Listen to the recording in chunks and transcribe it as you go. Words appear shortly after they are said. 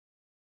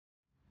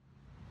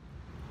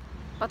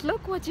But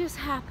look what just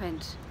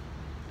happened.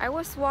 I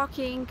was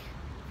walking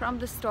from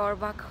the store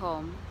back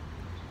home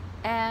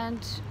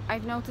and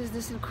I've noticed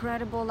this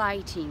incredible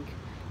lighting,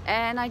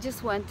 and I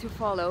just went to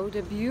follow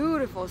the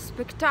beautiful,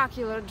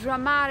 spectacular,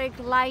 dramatic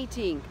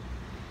lighting,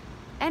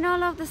 and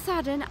all of a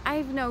sudden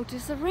I've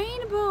noticed a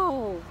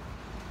rainbow.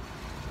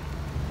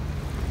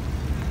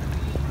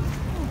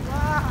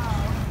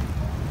 Wow!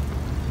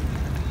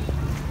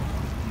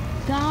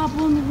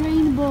 Double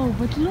rainbow,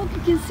 but look,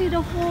 you can see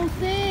the whole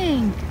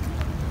thing.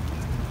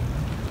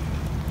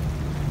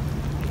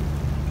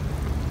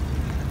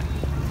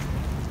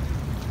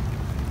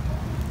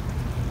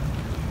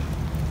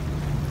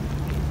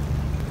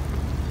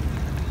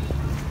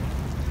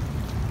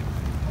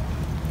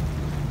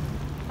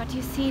 But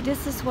you see,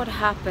 this is what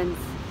happens.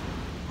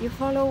 You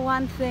follow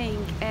one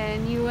thing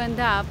and you end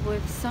up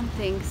with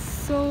something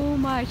so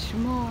much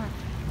more.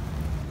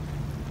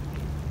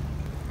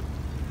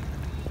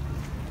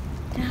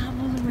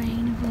 Double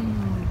rainbow.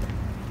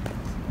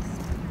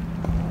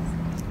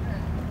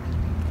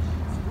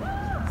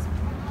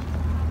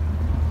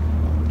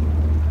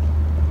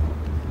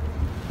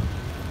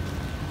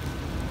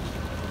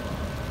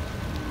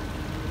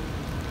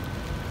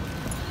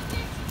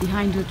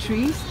 Behind the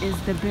trees is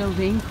the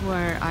building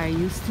where I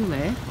used to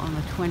live on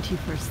the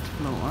 21st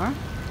floor.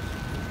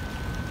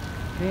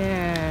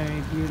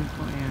 Very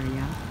beautiful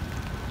area.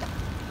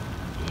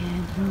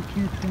 And look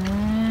at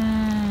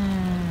that.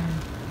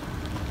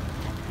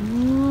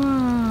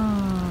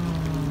 Wow.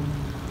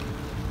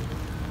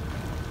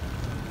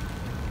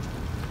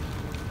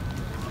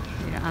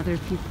 There are other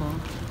people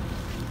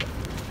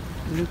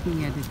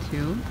looking at it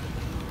too.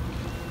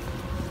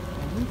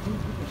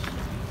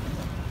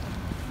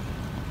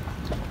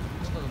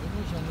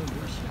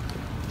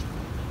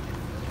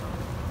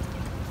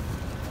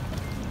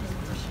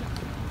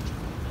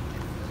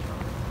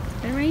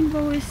 The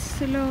rainbow is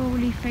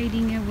slowly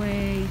fading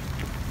away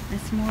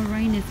as more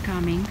rain is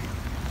coming.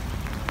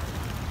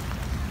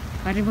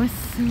 But it was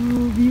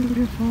so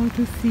beautiful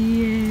to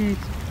see it.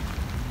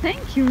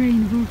 Thank you,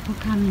 rainbow, for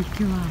coming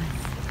to us.